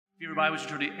If everybody was to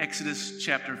turn to Exodus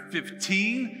chapter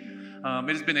 15. It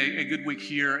has been a good week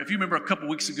here. If you remember a couple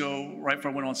weeks ago, right before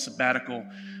I went on sabbatical,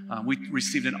 we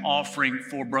received an offering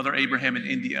for Brother Abraham in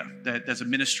India. That's a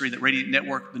ministry that Radiant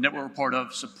Network, the network we're part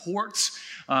of, supports.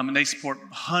 And they support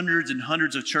hundreds and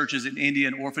hundreds of churches in India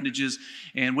and orphanages.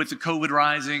 And with the COVID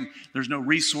rising, there's no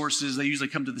resources. They usually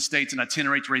come to the States and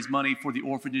itinerate to raise money for the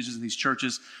orphanages in these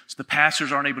churches. So the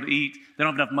pastors aren't able to eat. They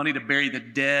don't have enough money to bury the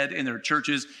dead in their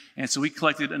churches. And so we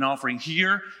collected an offering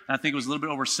here. I think it was a little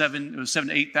bit over $7,000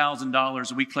 to $8,000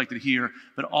 that we collected here.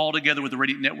 But all together with the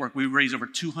Radiant Network, we raised over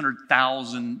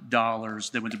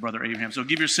 $200,000 that went to Brother Abraham. So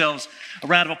give yourselves a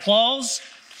round of applause.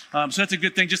 So that's a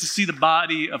good thing, just to see the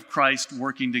body of Christ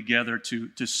working together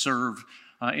to serve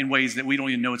in ways that we don't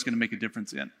even know it's going to make a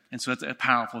difference in. And so that's a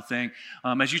powerful thing.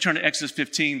 As you turn to Exodus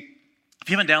 15, if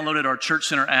you haven't downloaded our Church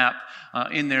Center app,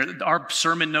 in there, our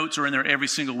sermon notes are in there every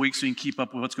single week so you can keep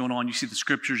up with what's going on. You see the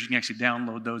scriptures, you can actually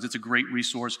download those. It's a great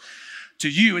resource to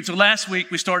you. And so last week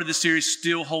we started this series,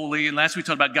 Still Holy. And last week we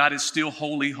talked about God is still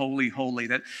holy, holy, holy.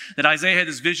 That Isaiah had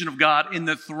this vision of God in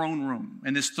the throne room.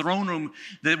 And this throne room,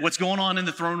 that what's going on in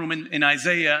the throne room in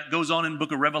Isaiah goes on in the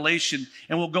book of Revelation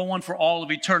and will go on for all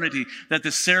of eternity. That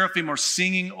the seraphim are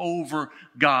singing over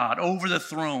God, over the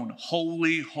throne,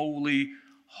 holy, holy,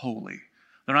 holy.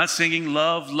 They're not singing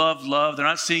love, love, love. They're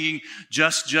not singing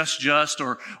just,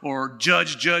 or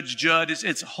judge, judge, judge.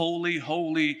 It's holy,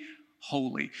 holy,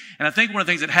 holy. And I think one of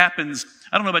the things that happens,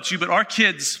 I don't know about you, but our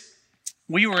kids,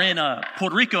 we were in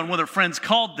Puerto Rico and one of their friends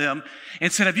called them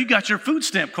and said, "Have you got your food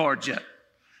stamp card yet?"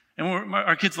 And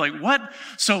our kids were like, "What?"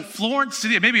 So Florence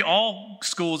City, maybe all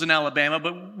schools in Alabama,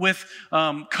 but with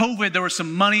COVID, there was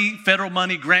some money, federal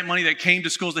money, grant money that came to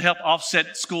schools to help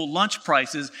offset school lunch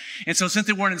prices. And so since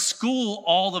they weren't in school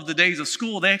all of the days of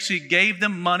school, they actually gave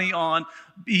them money on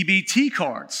EBT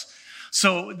cards.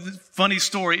 So the funny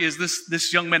story is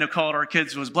this young man who called our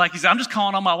kids was black. He said, "I'm just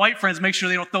calling on my white friends to make sure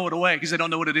they don't throw it away because they don't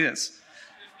know what it is."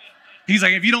 He's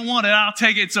like, "If you don't want it, I'll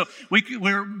take it." So we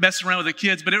were messing around with the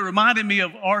kids, but it reminded me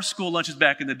of our school lunches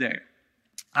back in the day.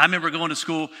 I remember going to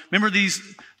school. Remember these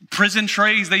prison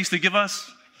trays they used to give us?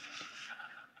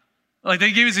 Like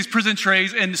they gave us these prison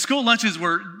trays, and the school lunches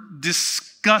were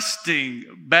disgusting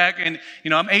back. And,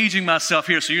 I'm aging myself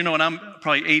here, so and I'm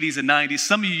probably 80s and 90s.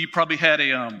 Some of you probably had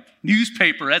a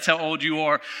newspaper. That's how old you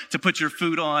are to put your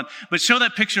food on. But show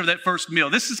that picture of that first meal.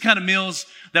 This is kind of meals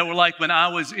that were like when I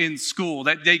was in school.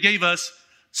 That they gave us,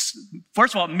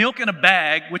 first of all, milk in a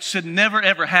bag, which should never,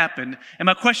 ever happen. And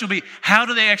my question will be, how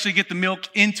do they actually get the milk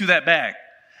into that bag?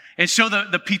 And show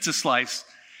the pizza slice.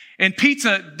 And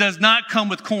pizza does not come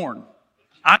with corn.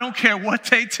 I don't care what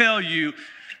they tell you.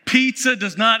 Pizza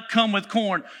does not come with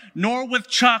corn, nor with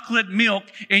chocolate milk,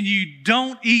 and you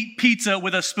don't eat pizza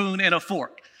with a spoon and a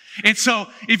fork. And so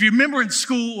if you remember in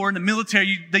school or in the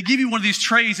military, they give you one of these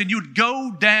trays and you would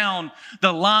go down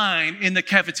the line in the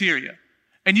cafeteria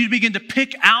and you'd begin to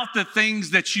pick out the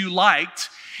things that you liked.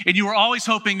 And you were always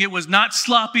hoping it was not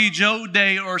Sloppy Joe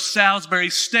Day or Salisbury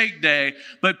Steak Day,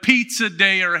 but Pizza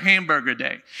Day or Hamburger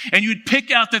Day. And you'd pick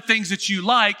out the things that you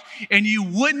like and you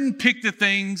wouldn't pick the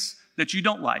things that you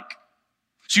don't like.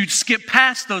 So you'd skip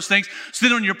past those things. So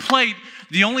then on your plate,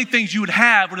 the only things you would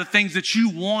have were the things that you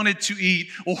wanted to eat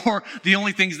or the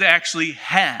only things they actually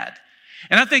had.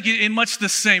 And I think in much the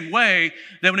same way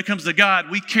that when it comes to God,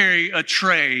 we carry a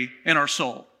tray in our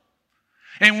soul.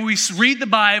 And when we read the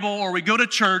Bible or we go to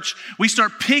church, we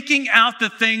start picking out the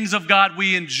things of God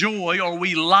we enjoy or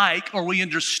we like or we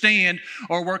understand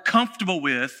or we're comfortable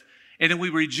with. And then we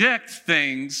reject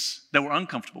things that we're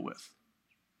uncomfortable with.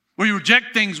 We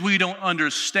reject things we don't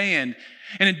understand.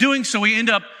 And in doing so, we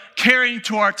end up carrying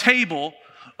to our table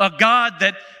a God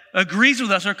that agrees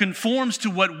with us or conforms to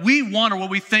what we want or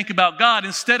what we think about God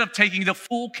instead of taking the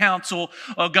full counsel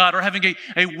of God or having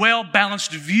a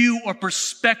well-balanced view or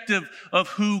perspective of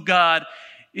who God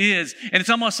is. And it's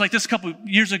almost like this. A couple of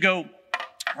years ago,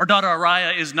 our daughter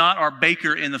Araya is not our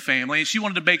baker in the family, and she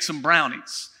wanted to bake some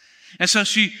brownies. And so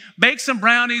she baked some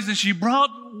brownies and she brought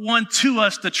one to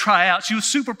us to try out. She was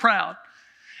super proud.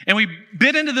 And we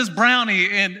bit into this brownie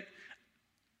and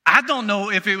I don't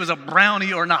know if it was a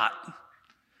brownie or not.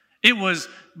 It was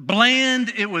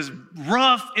bland. It was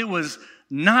rough. It was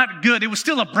not good. It was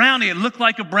still a brownie. It looked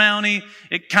like a brownie.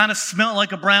 It kind of smelled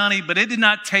like a brownie, but it did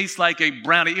not taste like a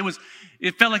brownie.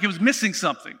 It felt like it was missing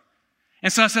something.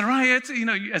 And so I said, "Right,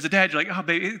 as a dad, you're like, oh,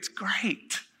 baby, it's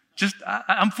great.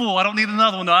 I'm full. I don't need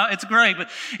another one. No, it's great."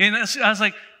 And I was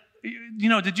like,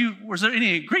 was there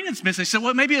any ingredients missing? He said,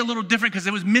 "Well, maybe a little different because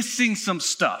it was missing some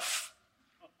stuff."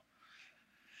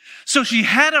 So she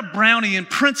had a brownie in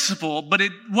principle, but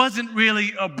it wasn't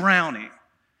really a brownie.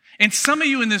 And some of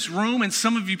you in this room, and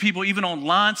some of you people even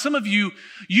online, some of you,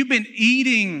 you've been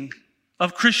eating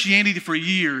of Christianity for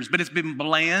years, but it's been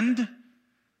bland.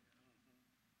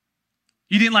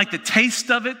 You didn't like the taste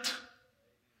of it.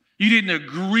 You didn't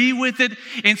agree with it.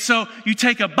 And so you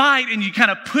take a bite and you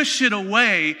kind of push it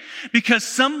away because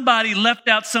somebody left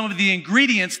out some of the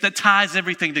ingredients that ties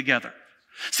everything together.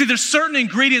 See, there's certain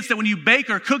ingredients that when you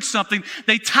bake or cook something,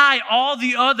 they tie all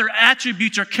the other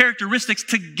attributes or characteristics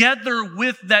together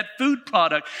with that food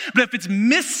product. But if it's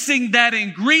missing that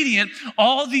ingredient,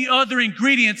 all the other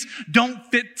ingredients don't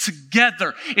fit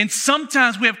together. And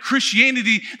sometimes we have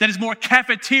Christianity that is more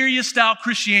cafeteria-style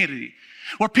Christianity,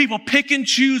 where people pick and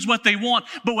choose what they want,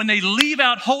 but when they leave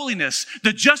out holiness,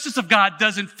 the justice of God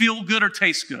doesn't feel good or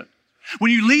taste good.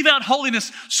 When you leave out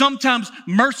holiness, sometimes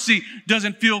mercy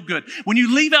doesn't feel good. When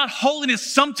you leave out holiness,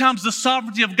 sometimes the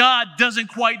sovereignty of God doesn't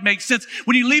quite make sense.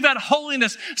 When you leave out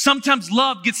holiness, sometimes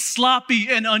love gets sloppy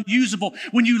and unusable.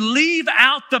 When you leave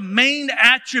out the main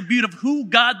attribute of who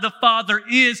God the Father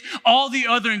is, all the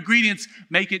other ingredients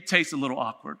make it taste a little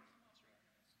awkward.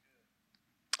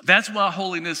 That's why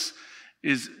holiness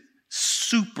is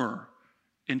super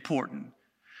important.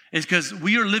 It's because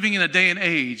we are living in a day and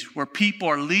age where people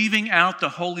are leaving out the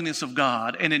holiness of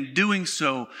God, and in doing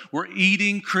so, we're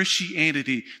eating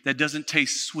Christianity that doesn't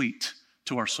taste sweet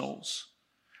to our souls.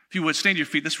 If you would, stand to your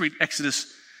feet. Let's read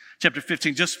Exodus chapter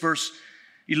 15, just verse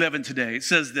 11 today. It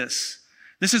says this.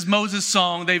 This is Moses'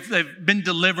 song. They've been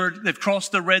delivered. They've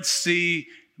crossed the Red Sea.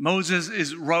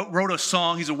 Moses wrote a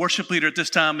song. He's a worship leader at this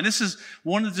time. And this is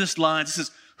one of the lines. It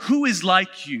says, "Who is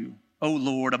like you, O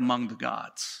Lord, among the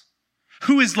gods?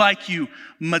 Who is like you,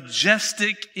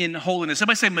 majestic in holiness?"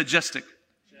 Everybody say majestic.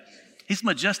 He's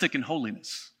majestic in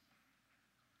holiness.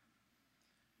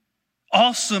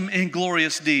 Awesome in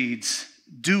glorious deeds,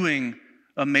 doing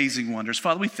amazing wonders.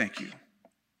 Father, we thank you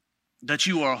that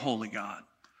you are a holy God.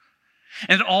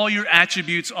 And all your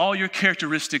attributes, all your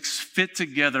characteristics fit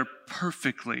together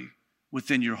perfectly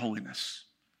within your holiness.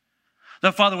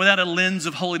 That, Father, without a lens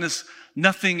of holiness,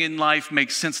 nothing in life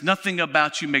makes sense. Nothing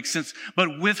about you makes sense.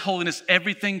 But with holiness,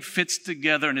 everything fits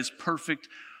together in its perfect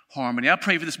harmony. I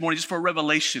pray for this morning just for a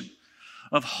revelation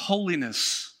of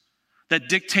holiness that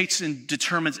dictates and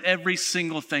determines every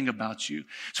single thing about you.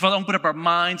 So, Father, open up our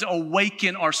minds,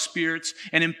 awaken our spirits,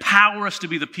 and empower us to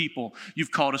be the people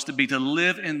you've called us to be, to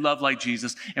live and love like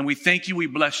Jesus. And we thank you, we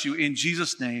bless you in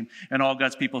Jesus' name. And all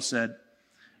God's people said,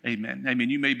 amen. Amen.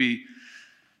 You may be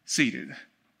seated.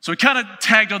 So we kind of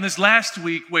tagged on this last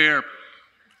week where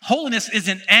holiness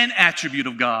isn't an attribute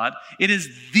of God. It is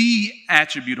the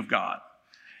attribute of God.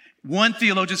 One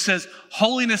theologian says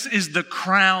holiness is the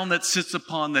crown that sits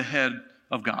upon the head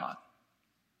of God.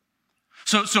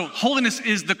 So holiness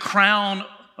is the crown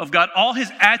of God. All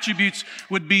his attributes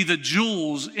would be the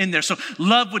jewels in there. So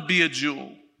love would be a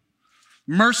jewel.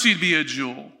 Mercy would be a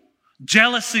jewel.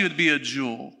 Jealousy would be a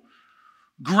jewel.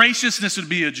 Graciousness would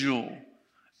be a jewel.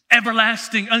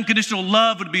 Everlasting, unconditional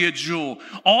love would be a jewel.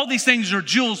 All these things are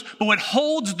jewels, but what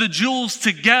holds the jewels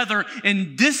together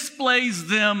and displays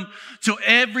them so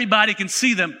everybody can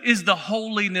see them is the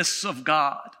holiness of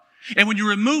God. And when you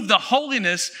remove the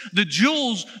holiness, the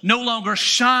jewels no longer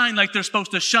shine like they're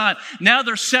supposed to shine. Now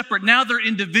they're separate. Now they're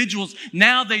individuals.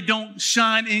 Now they don't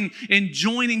shine in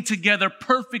joining together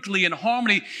perfectly in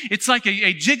harmony. It's like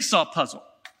a jigsaw puzzle.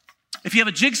 If you have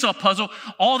a jigsaw puzzle,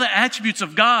 all the attributes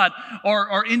of God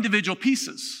are individual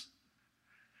pieces.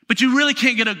 But you really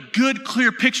can't get a good,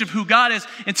 clear picture of who God is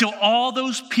until all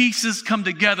those pieces come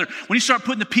together. When you start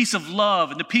putting the piece of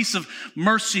love and the piece of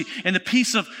mercy and the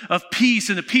piece of peace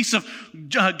and the piece of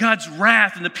God's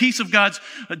wrath and the piece of God's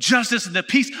justice and the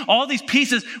piece, all these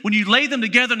pieces, when you lay them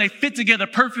together and they fit together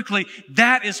perfectly,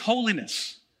 that is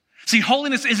holiness. See,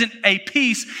 holiness isn't a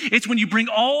piece. It's when you bring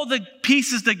all the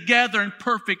pieces together in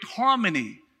perfect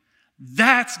harmony.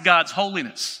 That's God's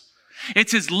holiness.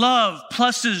 It's his love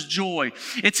plus his joy.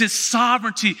 It's his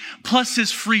sovereignty plus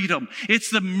his freedom.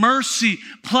 It's the mercy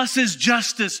plus his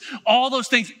justice. All those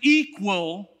things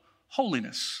equal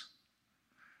holiness.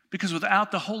 Because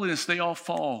without the holiness, they all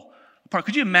fall apart.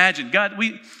 Could you imagine?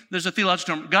 There's a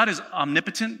theological term. God is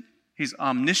omnipotent, he's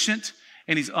omniscient,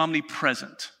 and he's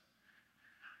omnipresent.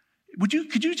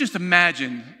 Could you just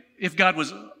imagine if God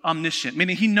was omniscient,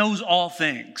 meaning he knows all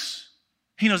things.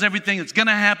 He knows everything that's going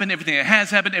to happen, everything that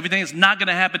has happened, everything that's not going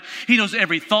to happen. He knows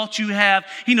every thought you have.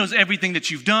 He knows everything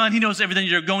that you've done. He knows everything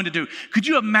you're going to do. Could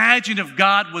you imagine if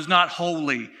God was not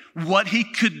holy, what he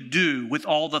could do with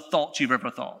all the thoughts you've ever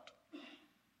thought?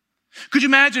 Could you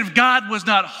imagine if God was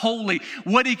not holy,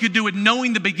 what he could do with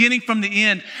knowing the beginning from the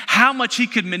end, how much he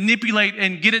could manipulate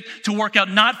and get it to work out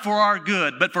not for our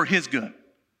good, but for his good?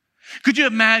 Could you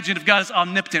imagine if God is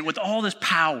omnipotent with all this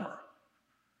power,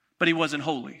 but he wasn't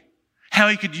holy? How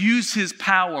he could use his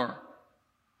power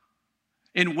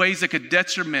in ways that could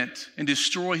detriment and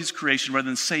destroy his creation rather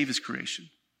than save his creation.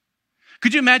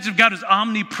 Could you imagine if God was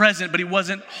omnipresent, but he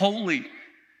wasn't holy?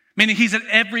 Meaning he's at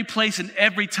every place and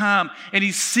every time, and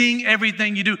he's seeing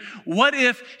everything you do. What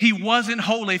if he wasn't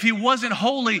holy? If he wasn't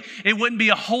holy, it wouldn't be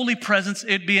a holy presence,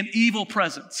 it'd be an evil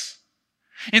presence.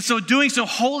 And so doing so,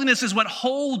 holiness is what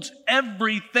holds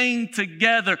everything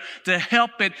together to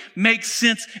help it make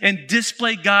sense and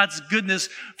display God's goodness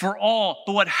for all.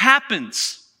 But what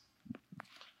happens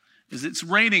is it's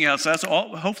raining outside, so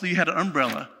hopefully you had an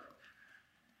umbrella.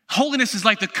 Holiness is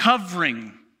like the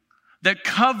covering that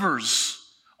covers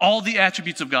all the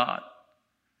attributes of God.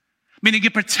 Meaning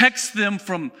it protects them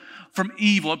from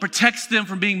evil. It protects them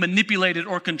from being manipulated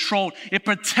or controlled. It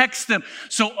protects them.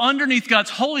 So underneath God's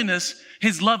holiness,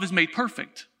 his love is made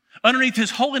perfect. Underneath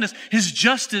his holiness, his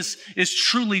justice is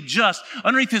truly just.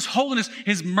 Underneath his holiness,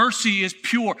 his mercy is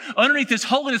pure. Underneath his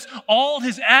holiness, all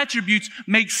his attributes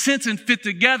make sense and fit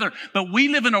together. But we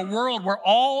live in a world where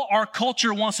all our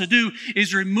culture wants to do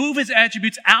is remove his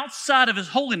attributes outside of his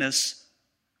holiness.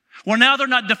 Well, now they're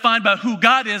not defined by who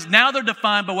God is. Now they're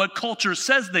defined by what culture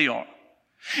says they are.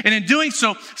 And in doing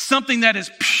so, something that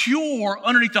is pure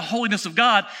underneath the holiness of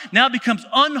God now becomes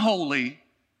unholy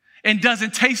and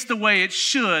doesn't taste the way it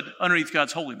should underneath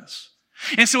God's holiness.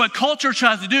 And so what culture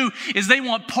tries to do is they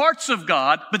want parts of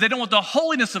God, but they don't want the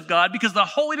holiness of God, because the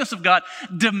holiness of God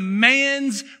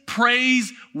demands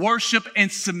praise, worship,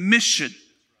 and submission.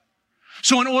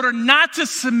 So in order not to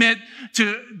submit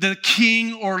to the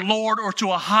king or Lord or to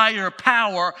a higher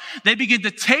power, they begin to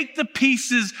take the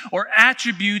pieces or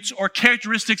attributes or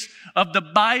characteristics of the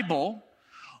Bible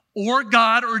or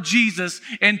God or Jesus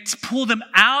and pull them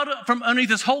out from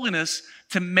underneath his holiness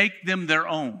to make them their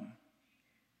own.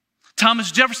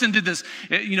 Thomas Jefferson did this.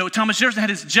 Thomas Jefferson had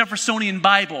his Jeffersonian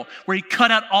Bible where he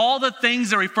cut out all the things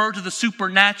that referred to the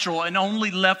supernatural and only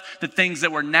left the things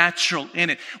that were natural in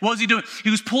it. What was he doing?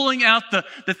 He was pulling out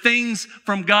the things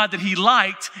from God that he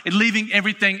liked and leaving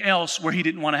everything else where he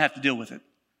didn't want to have to deal with it.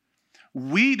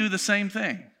 We do the same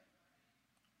thing.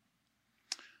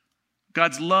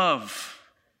 God's love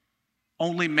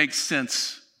only makes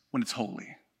sense when it's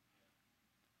holy.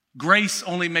 Grace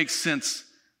only makes sense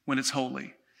when it's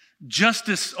holy.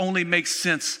 Justice only makes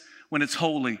sense when it's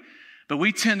holy. But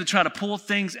we tend to try to pull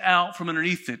things out from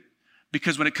underneath it,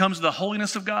 because when it comes to the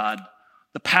holiness of God,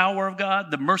 the power of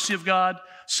God, the mercy of God,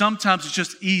 sometimes it's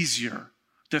just easier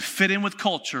to fit in with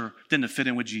culture than to fit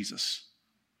in with Jesus.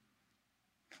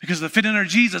 Because to fit in under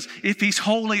Jesus, if he's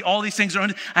holy, all these things are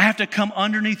under, I have to come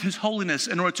underneath his holiness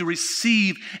in order to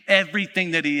receive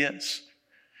everything that he is.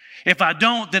 If I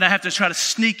don't, then I have to try to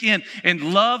sneak in.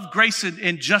 And love, grace,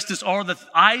 and justice are the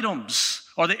items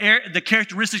or the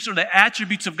characteristics or the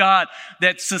attributes of God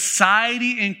that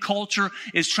society and culture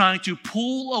is trying to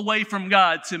pull away from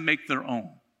God to make their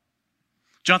own.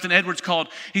 Jonathan Edwards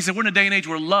he said, we're in a day and age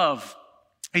where love,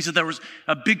 he said there was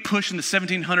a big push in the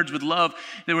 1700s with love.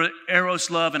 There were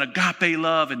eros love and agape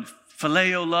love and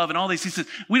phileo love and all these. He said,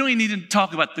 we don't even need to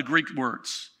talk about the Greek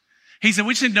words. He said,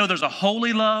 we just need to know there's a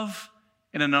holy love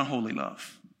and an unholy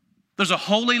love. There's a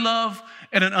holy love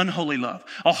and an unholy love.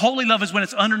 A holy love is when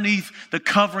it's underneath the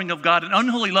covering of God. An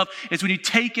unholy love is when you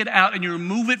take it out and you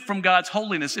remove it from God's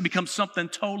holiness. It becomes something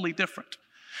totally different.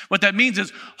 What that means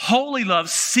is holy love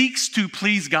seeks to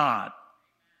please God.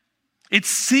 It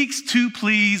seeks to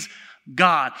please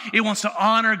God. It wants to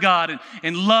honor God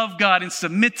and love God and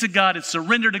submit to God and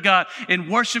surrender to God and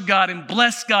worship God and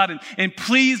bless God and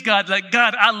please God. Like,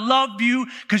 God, I love you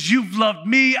because you've loved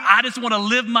me. I just want to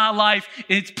live my life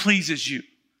and it pleases you.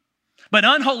 But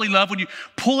unholy love, when you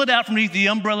pull it out from beneath the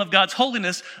umbrella of God's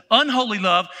holiness, unholy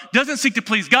love doesn't seek to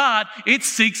please God. It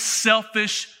seeks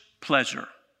selfish pleasure.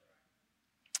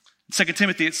 In 2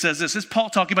 Timothy, it says this. This is Paul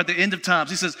talking about the end of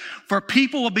times. He says, for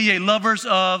people will be lovers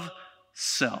of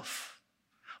self.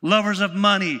 Lovers of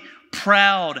money,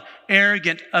 proud,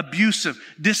 arrogant, abusive,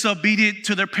 disobedient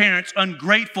to their parents,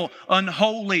 ungrateful,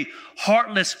 unholy,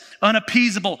 heartless,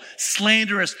 unappeasable,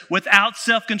 slanderous, without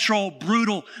self-control,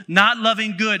 brutal, not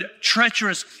loving good,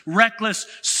 treacherous, reckless,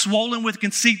 swollen with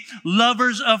conceit,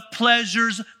 lovers of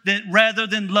pleasures rather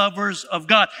than lovers of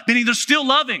God. Meaning they're still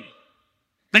loving.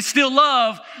 They still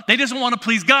love. They just don't want to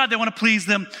please God. They want to please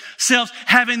themselves,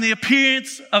 having the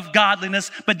appearance of godliness,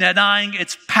 but denying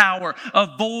its power.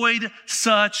 Avoid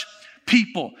such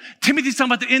people. Timothy's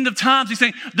talking about the end of times. He's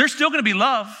saying there's still going to be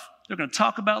love. They're going to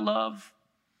talk about love.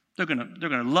 They're going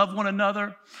to love one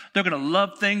another. They're going to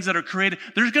love things that are created.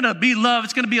 There's going to be love.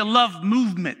 It's going to be a love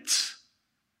movement,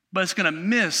 but it's going to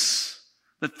miss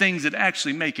the things that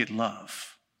actually make it love.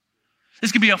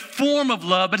 This can be a form of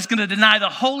love, but it's going to deny the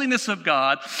holiness of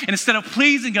God. And instead of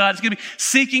pleasing God, it's going to be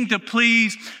seeking to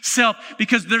please self.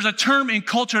 Because there's a term in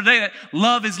culture today that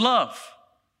love is love.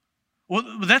 Well,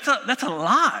 that's a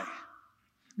lie.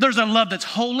 There's a love that's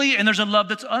holy and there's a love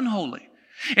that's unholy.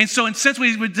 And so in since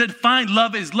we define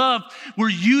love as love, we're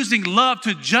using love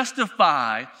to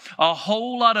justify a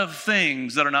whole lot of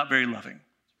things that are not very loving.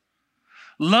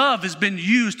 Love has been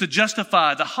used to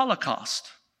justify the Holocaust.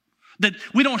 That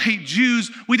we don't hate Jews,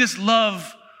 we just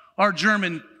love our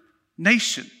German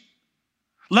nation.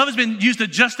 Love has been used to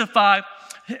justify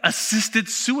assisted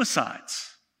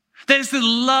suicides. That is the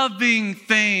loving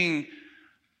thing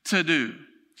to do.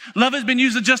 Love has been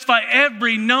used to justify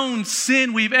every known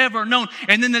sin we've ever known.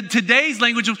 And then today's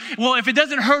language of, well, if it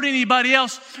doesn't hurt anybody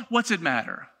else, what's it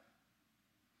matter?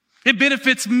 It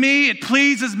benefits me, it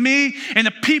pleases me, and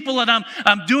the people that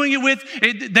I'm doing it with,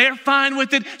 they're fine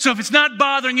with it. So if it's not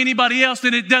bothering anybody else,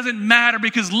 then it doesn't matter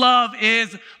because love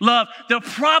is love. The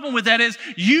problem with that is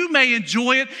you may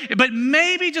enjoy it, but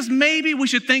maybe, just maybe, we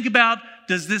should think about,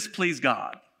 does this please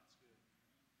God?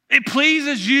 It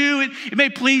pleases you. It may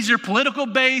please your political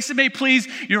base. It may please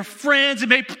your friends. It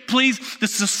may please the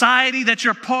society that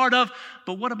you're part of.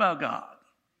 But what about God?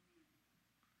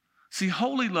 See,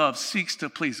 holy love seeks to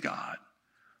please God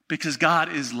because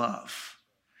God is love.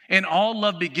 And all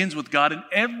love begins with God, and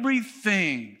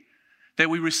everything that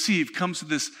we receive comes to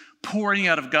this pouring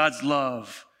out of God's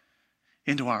love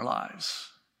into our lives.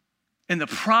 And the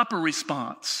proper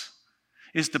response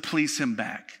is to please him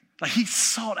back. Like he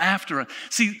sought after us.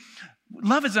 See,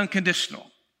 love is unconditional.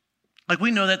 Like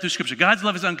we know that through Scripture. God's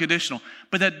love is unconditional,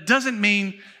 but that doesn't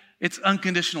mean it's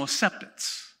unconditional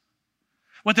acceptance.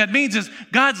 What that means is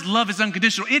God's love is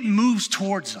unconditional. It moves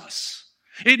towards us.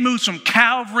 It moves from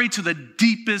Calvary to the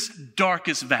deepest,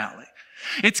 darkest valley.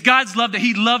 It's God's love that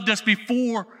he loved us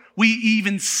before we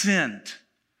even sinned.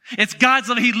 It's God's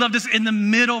love that he loved us in the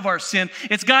middle of our sin.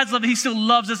 It's God's love that he still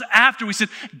loves us after we sin.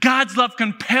 God's love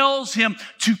compels him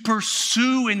to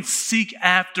pursue and seek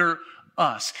after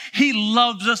us. He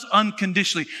loves us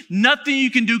unconditionally. Nothing you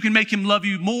can do can make him love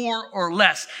you more or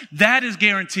less. That is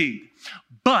guaranteed.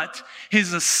 But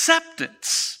his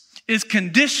acceptance is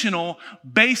conditional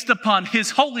based upon his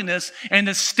holiness and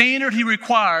the standard he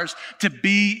requires to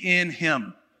be in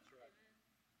him.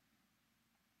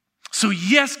 So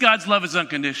yes, God's love is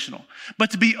unconditional.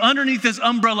 But to be underneath this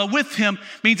umbrella with him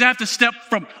means I have to step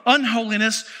from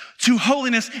unholiness to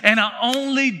holiness, and I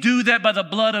only do that by the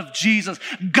blood of Jesus.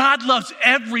 God loves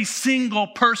every single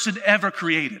person ever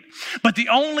created. But the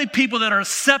only people that are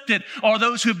accepted are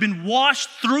those who have been washed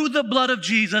through the blood of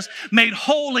Jesus, made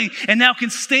holy, and now can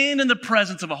stand in the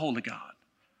presence of a holy God.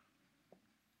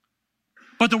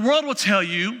 But the world will tell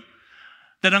you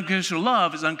that unconditional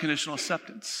love is unconditional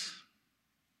acceptance.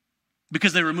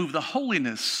 Because they remove the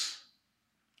holiness.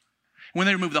 When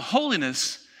they remove the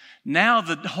holiness, now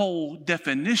the whole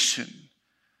definition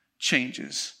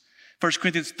changes. 1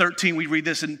 Corinthians 13, we read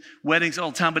this in weddings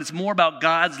all the time, but it's more about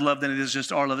God's love than it is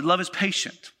just our love. Love is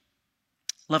patient.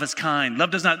 Love is kind.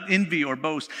 Love does not envy or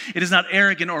boast. It is not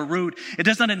arrogant or rude. It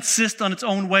does not insist on its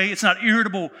own way. It's not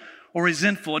irritable or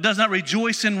resentful. It does not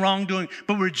rejoice in wrongdoing,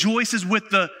 but rejoices with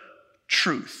the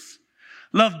truth.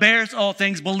 Love bears all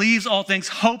things, believes all things,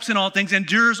 hopes in all things,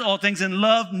 endures all things, and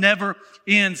love never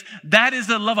ends. That is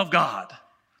the love of God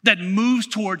that moves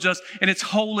towards us in its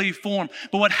holy form.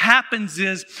 But what happens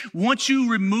is, once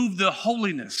you remove the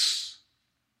holiness,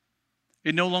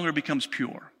 it no longer becomes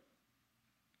pure.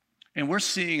 And we're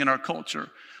seeing in our culture,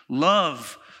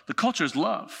 love, the culture is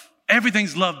love.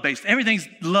 Everything's love-based. Everything's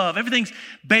love. Everything's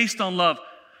based on love.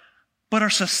 But our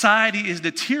society is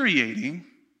deteriorating.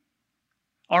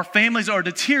 Our families are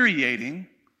deteriorating.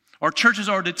 Our churches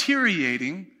are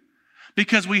deteriorating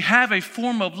because we have a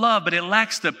form of love, but it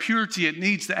lacks the purity it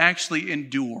needs to actually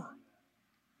endure.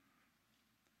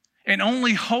 And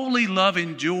only holy love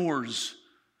endures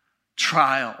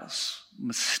trials,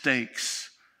 mistakes,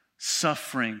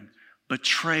 suffering,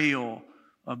 betrayal,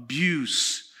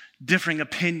 abuse, differing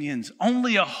opinions.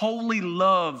 Only a holy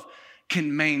love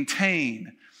can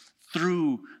maintain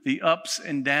through the ups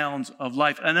and downs of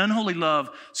life. An unholy love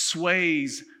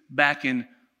sways back and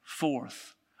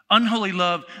forth. Unholy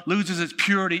love loses its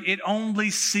purity. It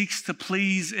only seeks to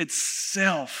please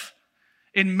itself.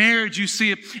 In marriage, you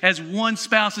see it as one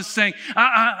spouse is saying,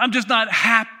 I'm just not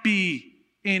happy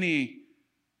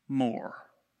anymore.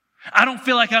 I don't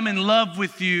feel like I'm in love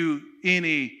with you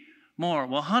anymore.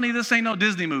 Well, honey, this ain't no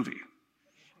Disney movie.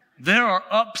 There are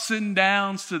ups and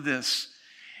downs to this.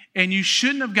 And you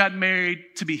shouldn't have gotten married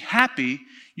to be happy.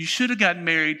 You should have gotten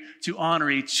married to honor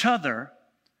each other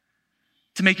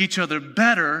to make each other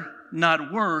better,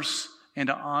 not worse, and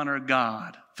to honor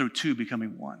God through two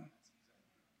becoming one.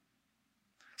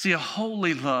 See, a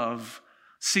holy love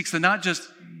seeks to not just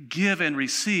give and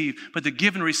receive, but to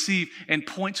give and receive and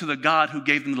point to the God who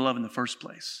gave them the love in the first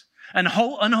place. An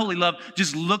unholy love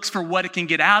just looks for what it can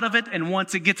get out of it, and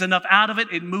once it gets enough out of it,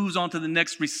 it moves on to the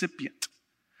next recipient.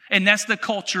 And that's the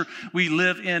culture we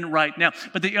live in right now.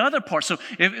 But the other part, so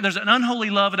if there's an unholy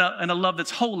love and a love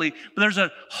that's holy, but there's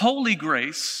a holy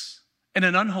grace and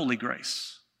an unholy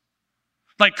grace.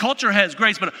 Like culture has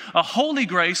grace, but a holy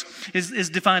grace is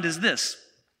defined as this.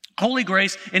 Holy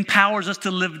grace empowers us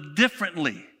to live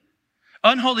differently.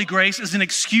 Unholy grace is an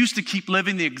excuse to keep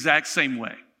living the exact same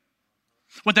way.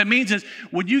 What that means is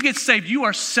when you get saved, you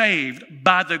are saved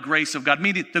by the grace of God,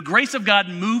 meaning the grace of God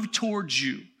moved towards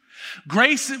you.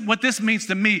 Grace, what this means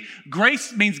to me,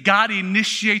 grace means God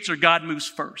initiates or God moves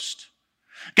first.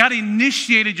 God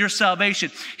initiated your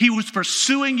salvation. He was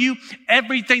pursuing you.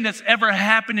 Everything that's ever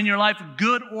happened in your life,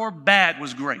 good or bad,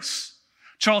 was grace.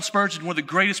 Charles Spurgeon, one of the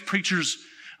greatest preachers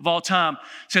of all time,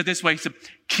 said this way. He said,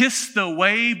 kiss the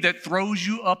wave that throws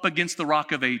you up against the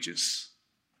rock of ages.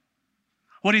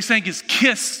 What he's saying is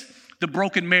kiss the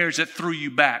broken marriage that threw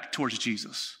you back towards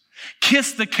Jesus.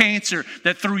 Kiss the cancer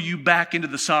that threw you back into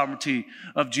the sovereignty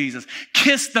of Jesus.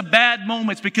 Kiss the bad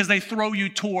moments because they throw you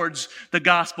towards the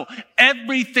gospel.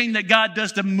 Everything that God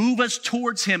does to move us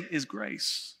towards him is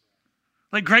grace.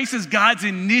 Like grace is God's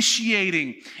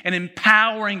initiating and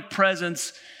empowering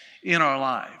presence in our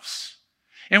lives.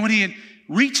 And when he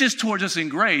reaches towards us in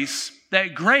grace,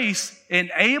 that grace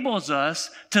enables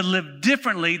us to live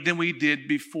differently than we did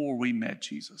before we met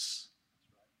Jesus.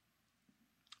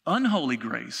 Unholy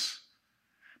grace,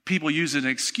 people use an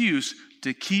excuse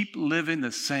to keep living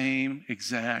the same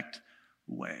exact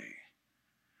way.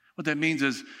 What that means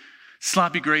is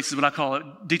sloppy grace is what I call it.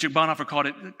 Dietrich Bonhoeffer called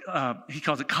it, he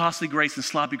calls it costly grace and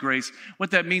sloppy grace.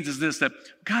 What that means is this, that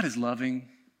God is loving.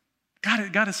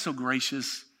 God is so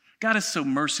gracious. God is so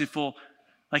merciful.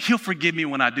 Like he'll forgive me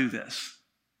when I do this.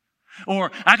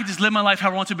 Or I could just live my life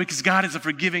how I want to because God is a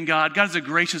forgiving God. God is a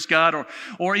gracious God.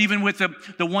 Or even with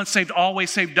the once saved,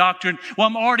 always saved doctrine. Well,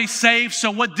 I'm already saved,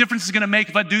 so what difference is it going to make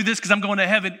if I do this because I'm going to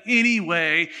heaven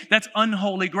anyway? That's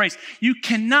unholy grace. You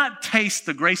cannot taste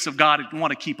the grace of God and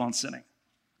want to keep on sinning.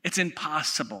 It's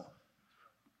impossible.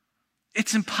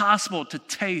 It's impossible to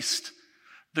taste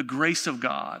the grace of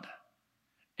God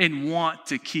and want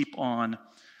to keep on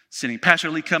sinning. Pastor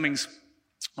Lee Cummings,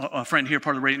 a friend here,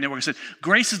 part of the Radio Network, said,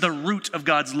 grace is the root of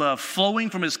God's love, flowing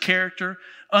from his character,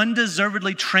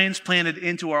 undeservedly transplanted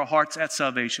into our hearts at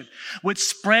salvation, which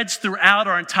spreads throughout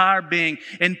our entire being,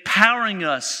 empowering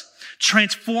us,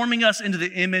 transforming us into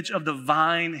the image of the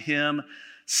vine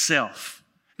himself.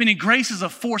 Meaning grace is a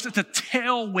force, it's a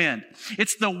tailwind.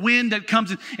 It's the wind that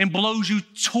comes and blows you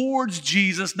towards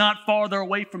Jesus, not farther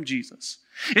away from Jesus.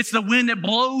 It's the wind that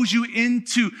blows you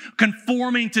into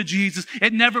conforming to Jesus.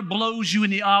 It never blows you in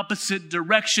the opposite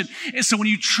direction. And so when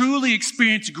you truly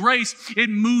experience grace, it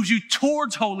moves you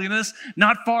towards holiness,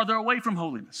 not farther away from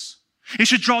holiness. It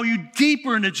should draw you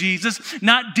deeper into Jesus,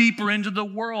 not deeper into the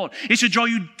world. It should draw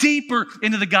you deeper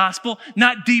into the gospel,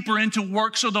 not deeper into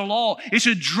works or the law. It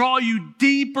should draw you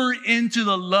deeper into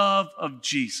the love of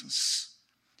Jesus.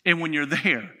 And when you're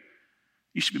there,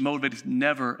 you should be motivated to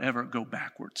never, ever go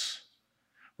backwards.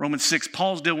 Romans 6,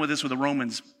 Paul's dealing with this with the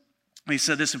Romans. He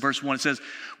said this in verse 1. It says,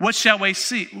 what shall we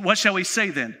say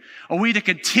then? Are we to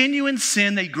continue in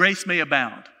sin that grace may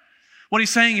abound? What he's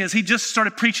saying is he just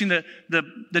started preaching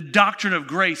the doctrine of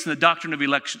grace and the doctrine of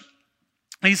election.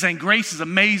 He's saying grace is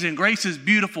amazing. Grace is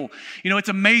beautiful. You know, it's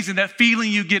amazing that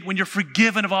feeling you get when you're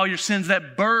forgiven of all your sins,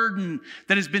 that burden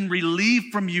that has been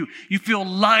relieved from you. You feel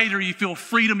lighter. You feel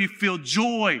freedom. You feel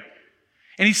joy.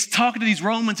 And he's talking to these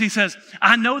Romans. He says,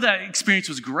 I know that experience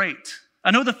was great.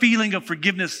 I know the feeling of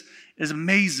forgiveness is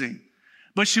amazing.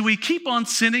 But should we keep on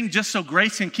sinning just so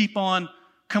grace can keep on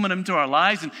coming into our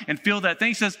lives and feel that thing?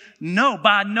 He says, no,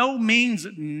 by no means,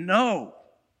 no.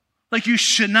 Like you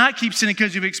should not keep sinning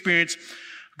because you've experienced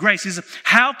grace. He says,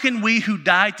 how can we who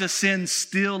died to sin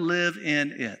still live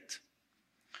in it?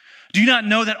 Do you not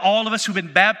know that all of us who've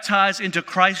been baptized into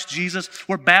Christ Jesus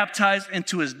were baptized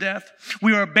into his death?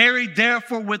 We are buried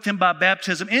therefore with him by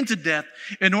baptism into death,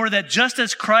 in order that just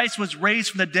as Christ was raised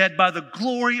from the dead by the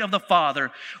glory of the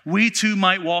Father, we too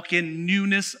might walk in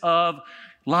newness of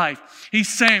life.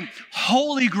 He's saying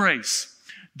holy grace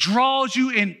draws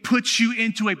you and puts you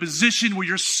into a position where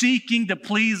you're seeking to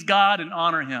please God and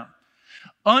honor him.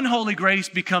 Unholy grace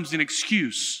becomes an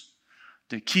excuse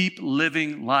to keep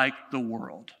living like the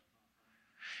world.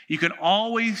 You can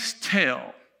always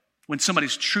tell when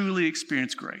somebody's truly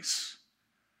experienced grace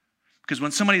Because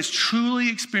when somebody has truly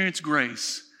experienced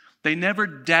grace, they never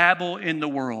dabble in the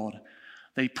world.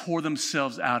 They pour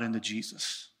themselves out into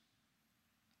Jesus.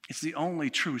 It's the only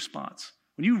true response.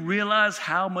 When you realize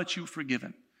how much you've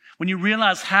forgiven, when you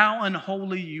realize how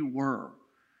unholy you were,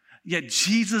 yet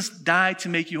Jesus died to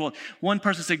make you whole. One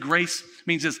person said grace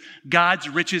means this: God's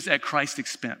riches at Christ's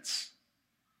expense.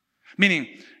 Meaning,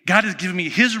 God has given me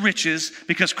his riches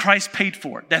because Christ paid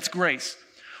for it. That's grace.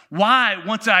 Why,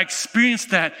 once I experience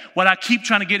that, would I keep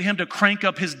trying to get him to crank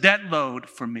up his debt load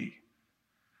for me?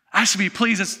 I should be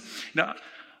pleased.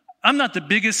 I'm not the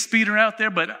biggest speeder out there,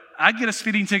 but I get a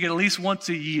speeding ticket at least once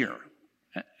a year.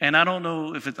 And I don't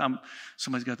know if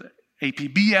somebody's got the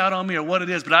APB out on me or what it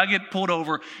is, but I get pulled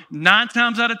over 9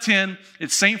 times out of 10.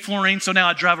 It's St. Florine, so now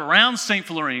I drive around St.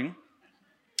 Florine.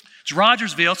 It's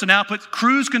Rogersville, so now I put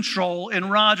cruise control in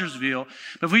Rogersville.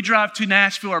 But if we drive to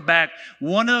Nashville or back,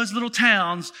 one of those little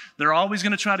towns, they're always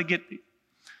going to try to get me.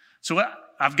 So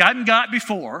I've gotten got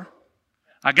before.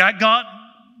 I got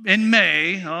in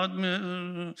May.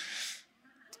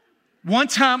 One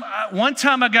time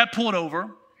I got pulled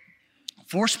over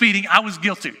for speeding. I was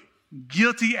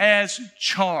guilty as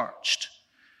charged.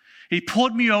 He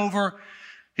pulled me over.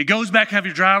 He goes back, have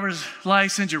your driver's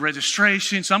license, your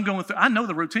registration. So I'm going through, I know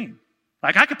the routine.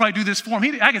 Like I could probably do this for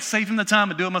him. I could save him the time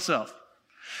and do it myself.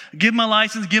 Give him my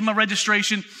license, give him my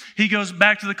registration. He goes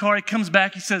back to the car. He comes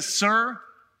back. He says, "Sir,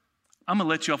 I'm going to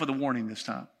let you off with a warning this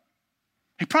time."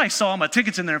 He probably saw my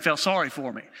tickets in there and felt sorry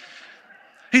for me.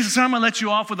 He said, "Sir, I'm going to let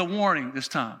you off with a warning this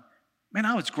time." Man,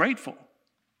 I was grateful.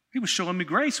 He was showing me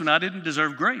grace when I didn't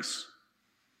deserve grace.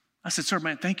 I said, "Sir,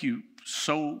 man, thank you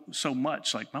so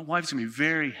much. Like, my wife's going to be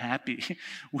very happy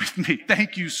with me.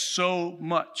 Thank you so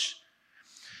much."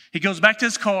 He goes back to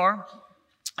his car.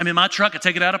 I'm in my truck. I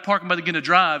take it out of park. I'm about to get to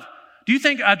drive. Do you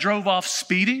think I drove off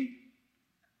speeding? Do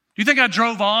you think I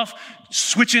drove off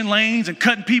switching lanes and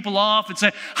cutting people off and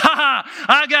saying, "Ha ha,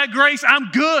 I got grace,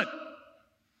 I'm good"?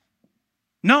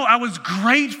 No, I was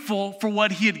grateful for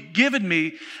what he had given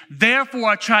me. Therefore,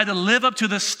 I tried to live up to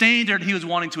the standard he was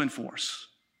wanting to enforce.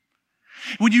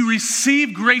 When you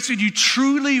receive grace and you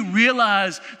truly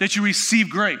realize that you receive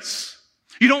grace,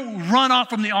 you don't run off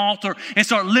from the altar and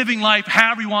start living life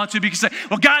however you want to because you say,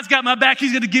 "Well, God's got my back.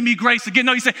 He's going to give me grace again."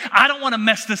 No, you say, "I don't want to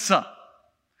mess this up.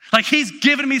 Like, he's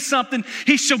given me something.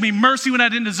 He showed me mercy when I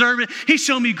didn't deserve it. He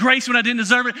showed me grace when I didn't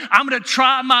deserve it. I'm going to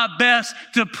try my best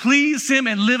to please him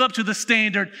and live up to the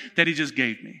standard that he just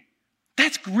gave me."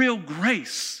 That's real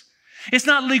grace. It's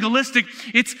not legalistic.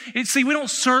 See, we don't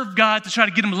serve God to try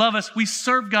to get him to love us. We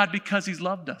serve God because he's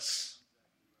loved us.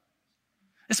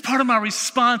 It's part of my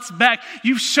response back.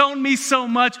 You've shown me so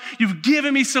much. You've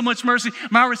given me so much mercy.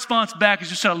 My response back is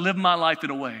just try to live my life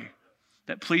in a way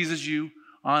that pleases you,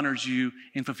 honors you,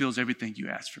 and fulfills everything you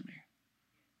ask for me.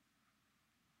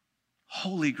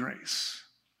 Holy grace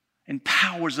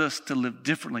empowers us to live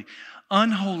differently.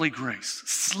 Unholy grace,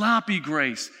 sloppy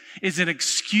grace, is an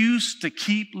excuse to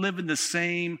keep living the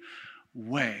same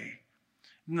way.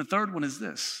 And the third one is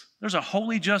this: there's a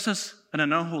holy justice and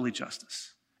an unholy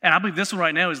justice. And I believe this one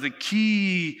right now is the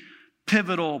key,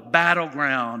 pivotal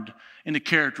battleground in the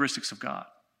characteristics of God.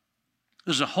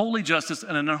 There's a holy justice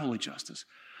and an unholy justice.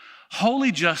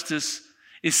 Holy justice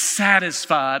is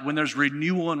satisfied when there's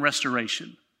renewal and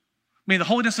restoration. I mean, the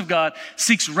holiness of God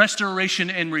seeks restoration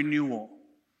and renewal.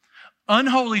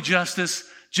 Unholy justice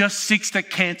just seeks to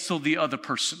cancel the other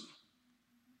person.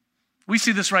 We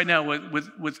see this right now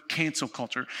with cancel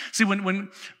culture. See, when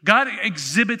God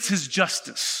exhibits his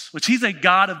justice, which he's a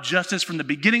God of justice from the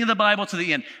beginning of the Bible to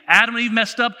the end. Adam and Eve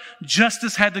messed up,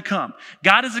 justice had to come.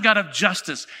 God is a God of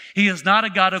justice. He is not a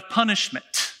God of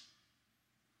punishment.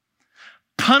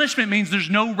 Punishment means there's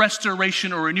no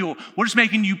restoration or renewal. We're just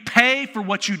making you pay for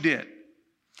what you did.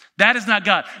 That is not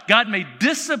God. God may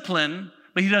discipline,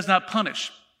 but he does not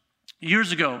punish.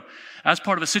 Years ago, I was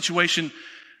part of a situation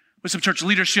with some church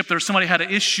leadership. There was somebody had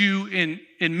an issue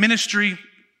in ministry,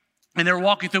 and they were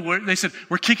walking through where they said,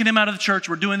 "We're kicking him out of the church.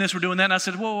 We're doing this, we're doing that." And I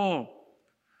said, whoa.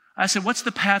 I said, "What's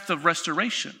the path of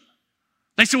restoration?"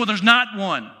 They said, "Well, there's not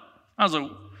one." I was like,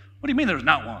 "What do you mean there's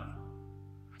not one?"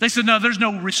 They said, "No, there's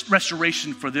no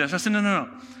restoration for this." I said, No.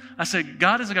 I said,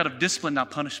 God is a God of discipline,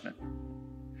 not punishment.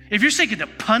 If you're seeking to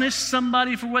punish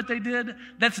somebody for what they did,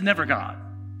 that's never God.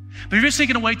 But if you're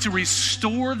seeking a way to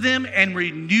restore them and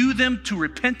renew them to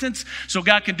repentance so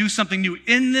God can do something new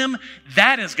in them,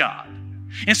 that is God.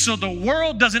 And so the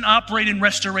world doesn't operate in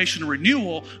restoration and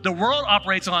renewal. The world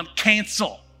operates on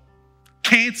cancel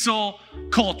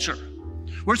culture.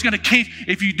 We're just going to cancel.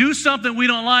 If you do something we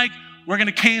don't like, we're going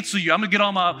to cancel you. I'm going to get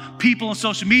all my people on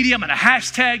social media. I'm going to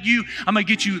hashtag you. I'm going to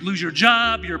get you to lose your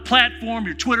job, your platform,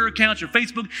 your Twitter account, your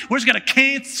Facebook. We're just going to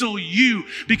cancel you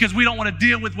because we don't want to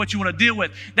deal with what you want to deal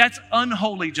with. That's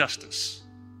unholy justice.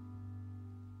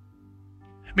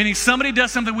 Meaning somebody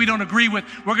does something we don't agree with,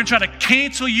 we're going to try to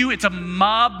cancel you. It's a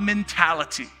mob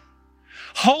mentality.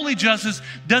 Holy justice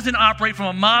doesn't operate from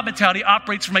a mob mentality, it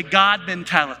operates from a God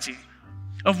mentality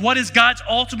of what is God's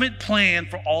ultimate plan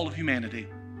for all of humanity.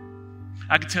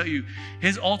 I can tell you,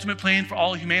 his ultimate plan for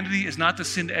all of humanity is not to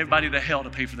send everybody to hell to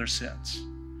pay for their sins.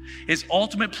 His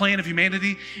ultimate plan of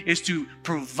humanity is to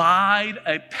provide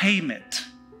a payment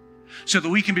so that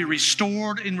we can be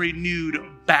restored and renewed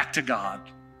back to God.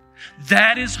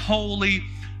 That is holy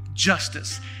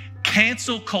justice.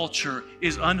 Cancel culture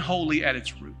is unholy at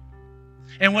its root.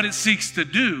 And what it seeks to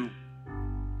do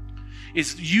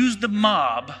is use the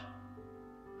mob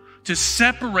to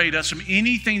separate us from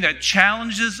anything that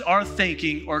challenges our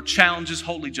thinking or challenges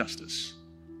holy justice.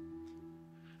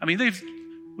 I mean,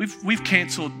 we've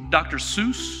canceled Dr.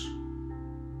 Seuss.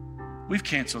 We've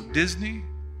canceled Disney.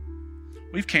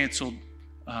 We've canceled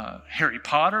Harry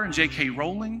Potter and J.K.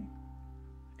 Rowling.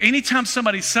 Anytime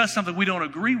somebody says something we don't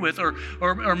agree with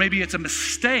or maybe it's a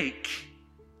mistake,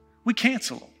 we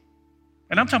cancel them.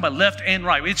 And I'm talking about left and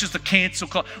right. It's just a cancel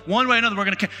call. One way or another, we're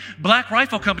going to Black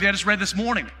Rifle Company, I just read this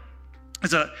morning,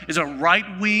 is a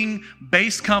right-wing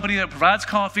based company that provides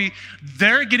coffee.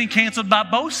 They're getting canceled by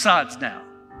both sides now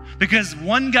because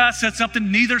one guy said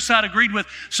something neither side agreed with,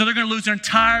 so they're going to lose their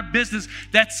entire business.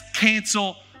 That's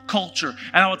cancel culture.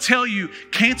 And I will tell you,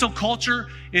 cancel culture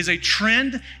is a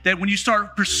trend that when you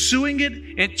start pursuing it,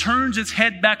 it turns its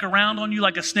head back around on you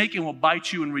like a snake and will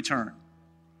bite you in return.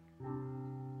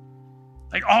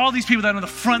 Like all these people that are on the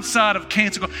front side of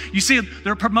cancel culture, you see them,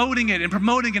 they're promoting it and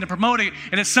promoting it and promoting it.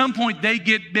 And at some point they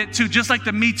get bit too, just like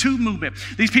the Me Too movement.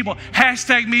 These people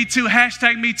hashtag Me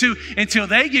Too until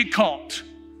they get caught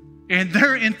in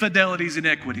their infidelities and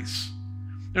inequities.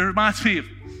 It reminds me of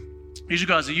years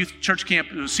ago, as a youth church camp,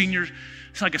 it was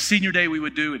it's like a senior day we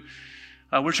would do.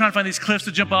 And we're trying to find these cliffs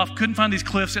to jump off. Couldn't find these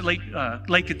cliffs at Lake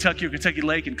Kentucky or Kentucky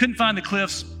Lake, and couldn't find the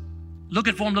cliffs.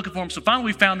 Looking for them. So finally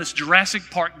we found this Jurassic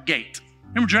Park gate.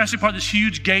 Remember Jurassic Park, this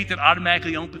huge gate that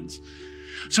automatically opens?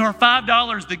 So for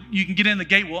 $5 that you can get in, the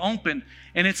gate will open,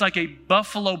 and it's like a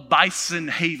buffalo bison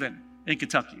haven in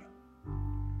Kentucky.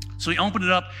 So we opened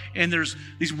it up, and there's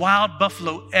these wild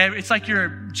buffalo. It's like you're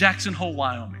in Jackson Hole,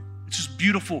 Wyoming. It's just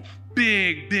beautiful,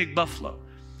 big buffalo.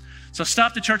 So I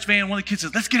stopped the church van. One of the kids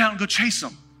says, let's get out and go chase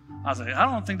them. I was like, I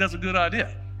don't think that's a good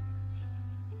idea.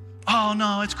 Oh,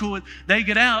 no, it's cool. They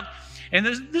get out, and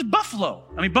there's buffalo.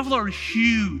 I mean, buffalo are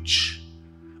huge.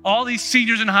 All these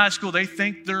seniors in high school, they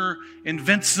think they're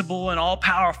invincible and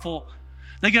all-powerful.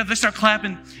 They start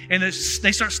clapping, and they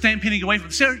start stampeding away from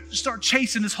them. They start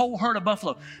chasing this whole herd of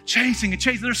buffalo. Chasing.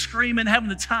 They're screaming, having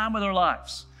the time of their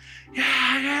lives.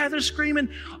 Yeah, they're screaming.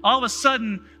 All of a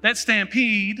sudden, that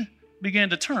stampede began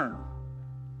to turn.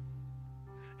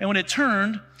 And when it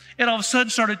turned, it all of a sudden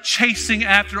started chasing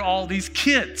after all these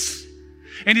kids.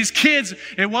 And these kids,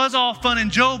 it was all fun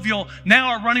and jovial, now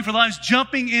are running for their lives,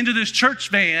 jumping into this church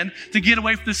van to get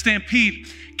away from the stampede.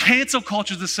 Cancel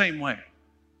culture is the same way.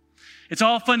 It's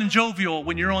all fun and jovial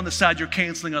when you're on the side, you're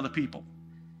canceling other people.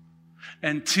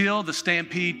 Until the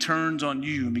stampede turns on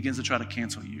you and begins to try to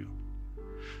cancel you.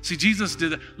 See, Jesus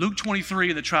did that. Luke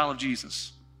 23 in the trial of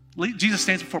Jesus. Jesus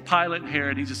stands before Pilate and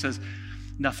Herod. He just says,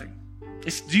 nothing.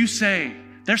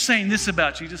 They're saying this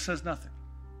about you. He just says nothing.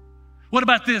 What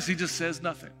about this? He just says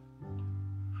nothing.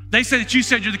 They say that you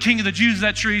said you're the king of the Jews. Is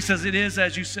that true? He says it is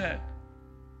as you said.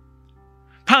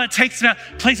 Pilate takes it out,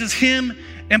 places him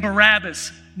and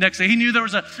Barabbas next day. He knew there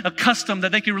was a custom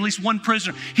that they could release one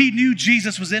prisoner. He knew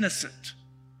Jesus was innocent.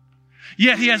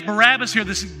 Yet he has Barabbas here,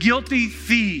 this guilty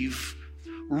thief,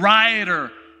 rioter,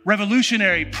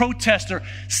 revolutionary, protester,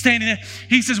 standing there.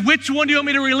 He says, which one do you want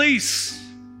me to release?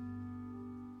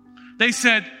 They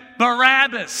said,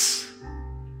 Barabbas.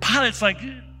 Pilate's like,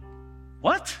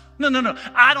 what? No.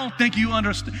 I don't think you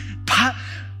understand.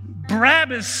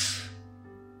 Barabbas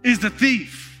is the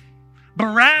thief.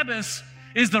 Barabbas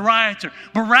is the rioter.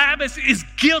 Barabbas is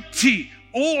guilty,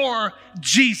 or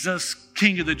Jesus,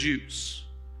 King of the Jews.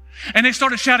 And they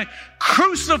started shouting,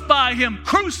 crucify him,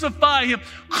 crucify him,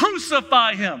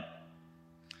 crucify him.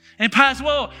 And Pilate said,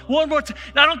 whoa, one more time.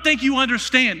 I don't think you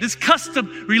understand. This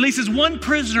custom releases one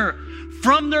prisoner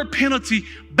from their penalty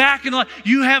back in life.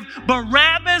 You have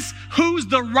Barabbas, who's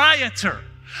the rioter.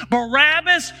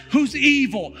 Barabbas, who's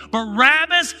evil.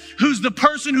 Barabbas, who's the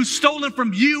person who's stolen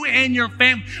from you and your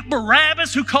family.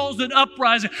 Barabbas, who caused an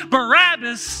uprising.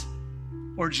 Barabbas,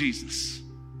 or Jesus,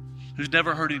 who's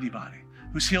never hurt anybody.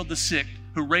 who's healed the sick,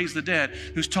 who raised the dead,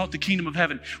 who's taught the kingdom of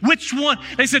heaven. Which one?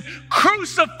 They said,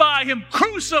 crucify him,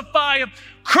 crucify him,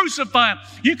 crucify him.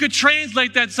 You could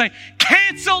translate that and say,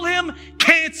 cancel him,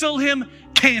 cancel him,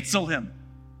 cancel him.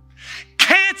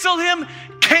 Cancel him,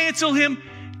 cancel him,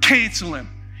 cancel him.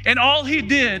 And all he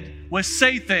did was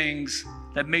say things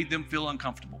that made them feel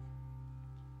uncomfortable.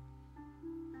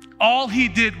 All he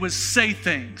did was say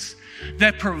things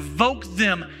that provoked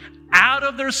them out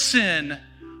of their sin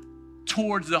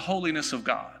towards the holiness of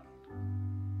God.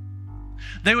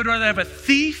 They would rather have a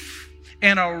thief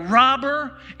and a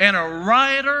robber and a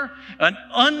rioter, an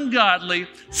ungodly,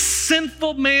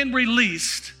 sinful man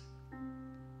released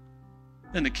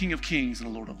than the King of Kings and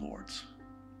the Lord of Lords.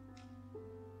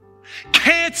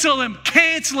 Cancel him,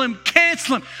 cancel him,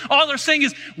 cancel him. All they're saying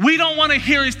is, we don't want to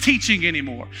hear his teaching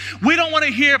anymore. We don't want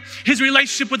to hear his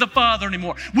relationship with the Father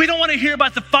anymore. We don't want to hear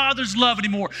about the Father's love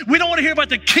anymore. We don't want to hear about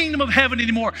the kingdom of heaven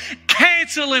anymore.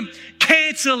 Cancel him,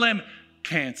 cancel him,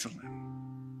 cancel him.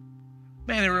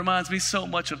 Man, it reminds me so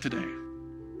much of today.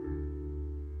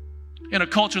 In a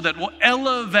culture that will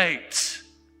elevate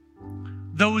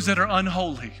those that are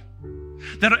unholy,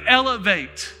 that will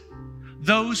elevate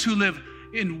those who live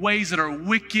in ways that are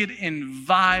wicked and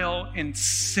vile and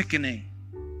sickening.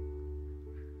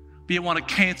 But yet want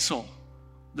to cancel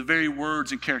the very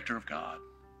words and character of God.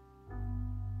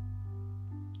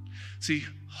 See,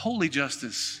 holy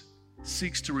justice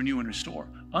seeks to renew and restore.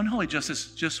 Unholy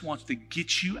justice just wants to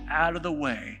get you out of the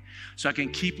way so I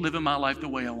can keep living my life the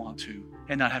way I want to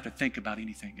and not have to think about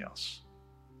anything else.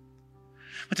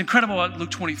 What's incredible about Luke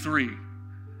 23,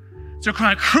 they're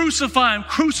crying, crucify him,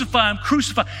 crucify him,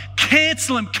 crucify him.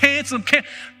 Cancel him, cancel him, cancel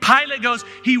him. Pilate goes,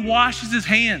 he washes his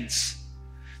hands.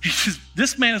 He says,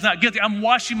 this man is not guilty. I'm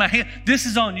washing my hands. This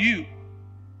is on you.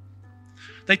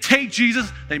 They take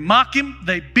Jesus, they mock him,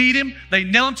 they beat him, they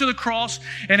nail him to the cross.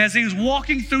 And as he was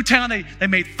walking through town, they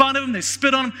made fun of him, they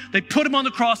spit on him, they put him on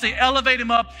the cross, they elevate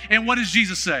him up. And what does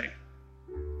Jesus say?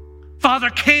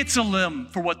 Father, cancel them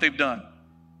for what they've done.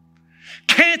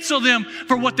 Cancel them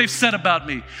for what they've said about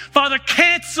me. Father,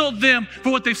 cancel them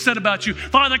for what they've said about you.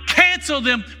 Father, cancel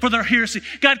them for their heresy.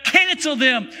 God, cancel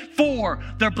them for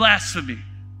their blasphemy.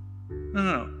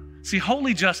 No. See,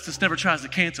 holy justice never tries to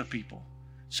cancel people.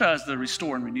 It tries to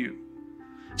restore and renew.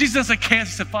 Jesus doesn't say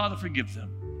cancel. He said, Father, forgive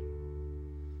them,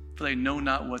 for they know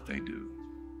not what they do.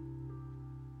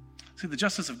 See, the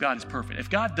justice of God is perfect. If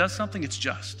God does something, it's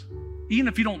just. Even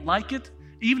if you don't like it,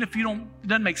 even if it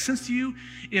doesn't make sense to you,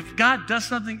 if God does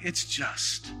something, it's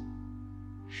just.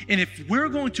 And if we're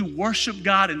going to worship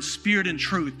God in spirit and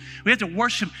truth, we have to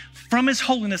worship from his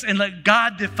holiness and let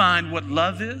God define what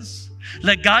love is.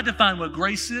 Let God define what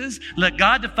grace is. Let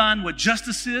God define what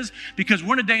justice is. Because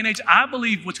we're in a day and age, I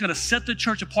believe what's going to set the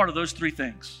church apart are those three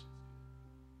things.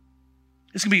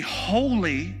 It's going to be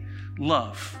holy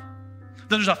love.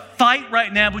 There's a fight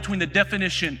right now between the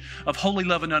definition of holy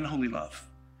love and unholy love.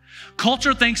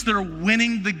 Culture thinks they're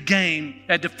winning the game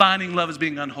at defining love as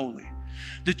being unholy.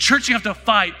 The church has to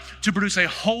fight to produce a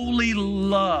holy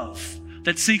love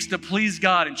that seeks to please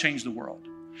God and change the world.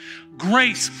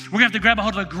 Grace, we're going to have to grab a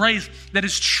hold of a grace that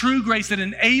is true grace that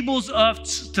enables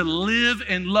us to live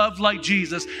and love like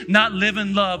Jesus, not live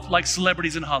and love like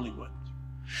celebrities in Hollywood.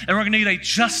 And we're going to need a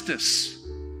justice,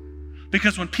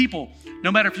 because when people,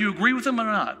 no matter if you agree with them or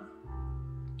not,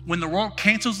 when the world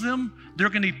cancels them, they're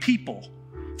going to need people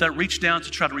that reach down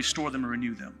to try to restore them and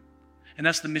renew them. And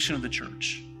that's the mission of the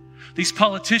church. These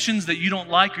politicians that you don't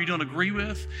like or you don't agree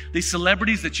with, these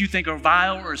celebrities that you think are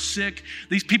vile or sick,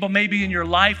 these people maybe in your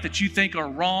life that you think are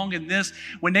wrong in this,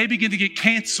 when they begin to get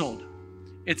canceled,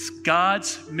 it's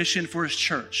God's mission for his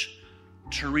church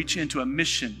to reach into a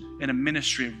mission and a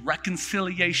ministry of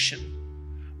reconciliation,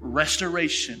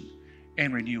 restoration,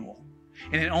 and renewal.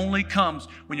 And it only comes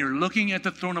when you're looking at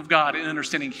the throne of God and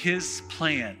understanding his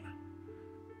plan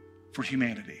for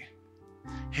humanity.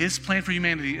 His plan for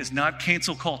humanity is not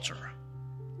cancel culture.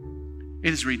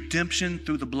 It is redemption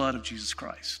through the blood of Jesus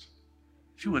Christ.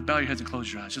 If you would, bow your heads and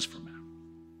close your eyes just for a minute.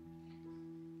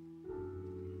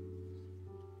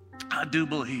 I do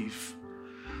believe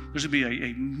there's going to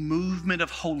be a movement of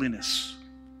holiness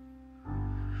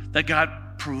that God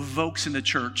provokes in the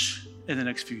church in the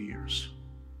next few years.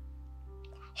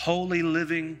 Holy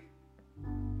living,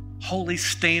 holy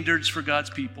standards for God's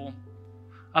people.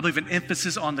 I believe an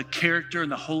emphasis on the character and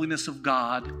the holiness of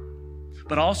God,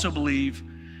 but also believe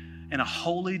in a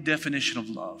holy definition of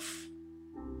love,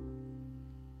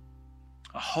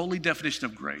 a holy definition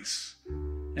of grace,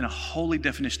 and a holy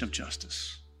definition of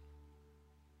justice.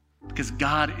 Because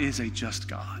God is a just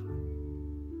God.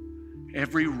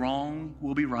 Every wrong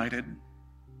will be righted.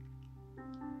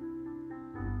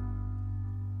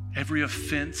 Every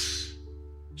offense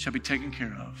shall be taken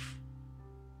care of.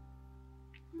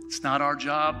 It's not our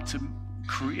job to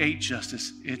create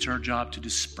justice. It's our job to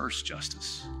disperse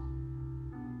justice.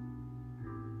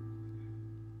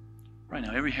 Right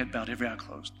now, every head bowed, every eye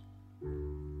closed.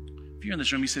 If you're in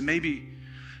this room, you said maybe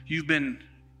you've been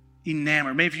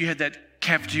enamored. Maybe you had that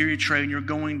cafeteria tray and you're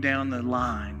going down the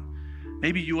line.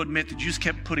 Maybe you admit that you just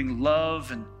kept putting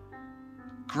love and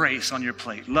grace on your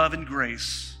plate. Love and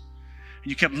grace. And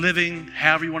you kept living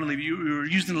however you want to live. You were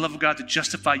using the love of God to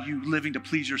justify you living to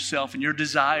please yourself and your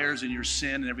desires and your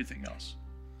sin and everything else.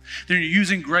 Then you're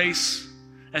using grace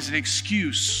as an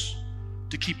excuse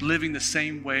to keep living the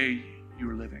same way you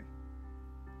were living.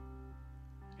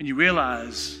 And you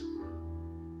realize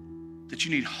that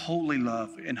you need holy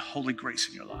love and holy grace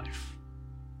in your life.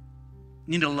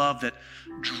 You need a love that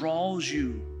draws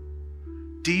you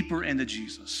deeper into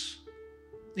Jesus.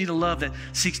 You need a love that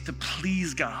seeks to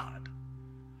please God.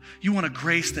 You want a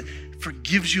grace that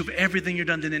forgives you of everything you've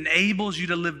done, that enables you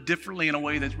to live differently in a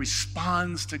way that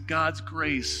responds to God's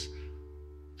grace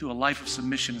through a life of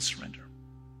submission and surrender.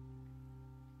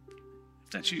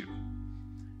 If that's you,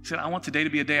 he said, I want today to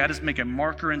be a day I just make a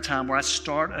marker in time where I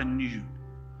start anew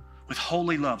with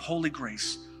holy love, holy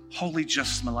grace, holy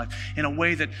justice in my life, in a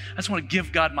way that I just want to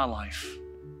give God my life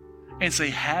and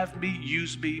say, have me,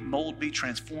 use me, mold me,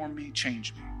 transform me,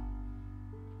 change me.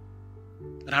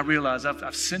 And I realize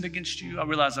I've sinned against you. I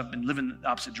realize I've been living the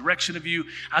opposite direction of you.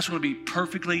 I just want to be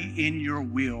perfectly in your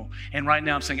will. And right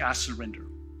now I'm saying I surrender.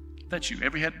 If that's you.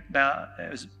 Every head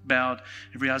is bowed,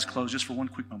 every eye is closed, just for one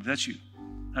quick moment. If that's you.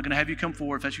 I'm not going to have you come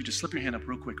forward. If that's you, just slip your hand up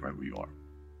real quick right where you are.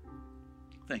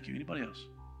 Thank you. Anybody else?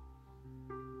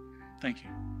 Thank you.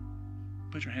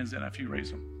 Put your hands down after you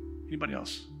raise them. Anybody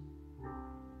else?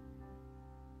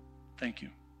 Thank you.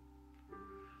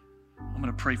 I'm going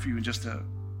to pray for you in just a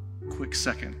quick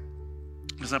second.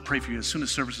 As I pray for you, as soon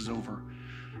as service is over,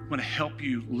 I'm going to help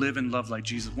you live and love like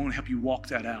Jesus. I'm going to help you walk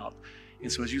that out.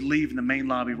 And so as you leave in the main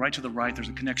lobby, right to the right, there's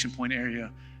a connection point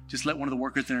area. Just let one of the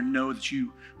workers there know that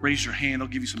you raised your hand. They'll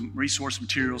give you some resource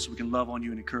materials so we can love on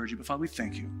you and encourage you. But Father, we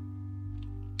thank you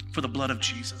for the blood of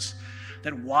Jesus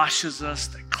that washes us,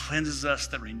 that cleanses us,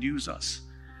 that renews us.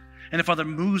 And that, Father,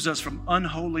 moves us from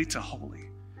unholy to holy.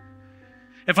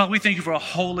 And Father, we thank you for a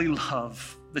holy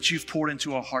love that you've poured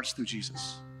into our hearts through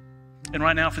Jesus. And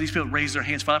right now, for these people to raise their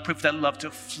hands, Father, I pray for that love to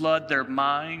flood their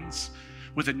minds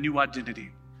with a new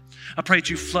identity. I pray that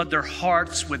you flood their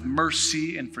hearts with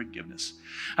mercy and forgiveness.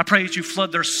 I pray that you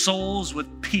flood their souls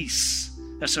with peace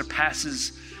that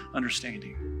surpasses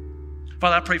understanding.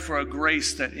 Father, I pray for a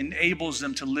grace that enables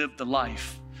them to live the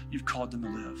life you've called them to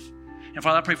live. And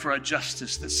Father, I pray for a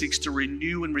justice that seeks to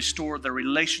renew and restore their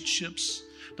relationships,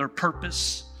 their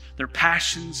purpose, their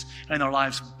passions, and their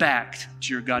lives back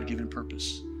to your God-given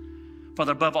purpose.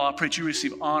 Father, above all, I pray that you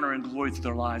receive honor and glory through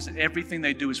their lives, that everything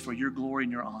they do is for your glory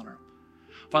and your honor.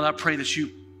 Father, I pray that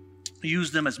you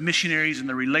use them as missionaries in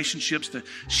their relationships to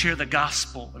share the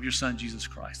gospel of your Son, Jesus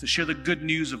Christ, to share the good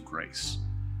news of grace.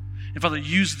 And Father,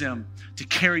 use them to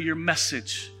carry your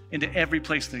message into every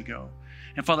place they go.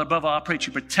 And Father, above all, I pray that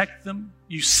you protect them,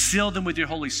 you seal them with your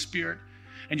Holy Spirit,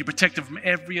 and you protect them from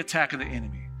every attack of the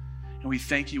enemy. And we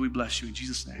thank you, we bless you in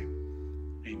Jesus'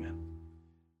 name. Amen.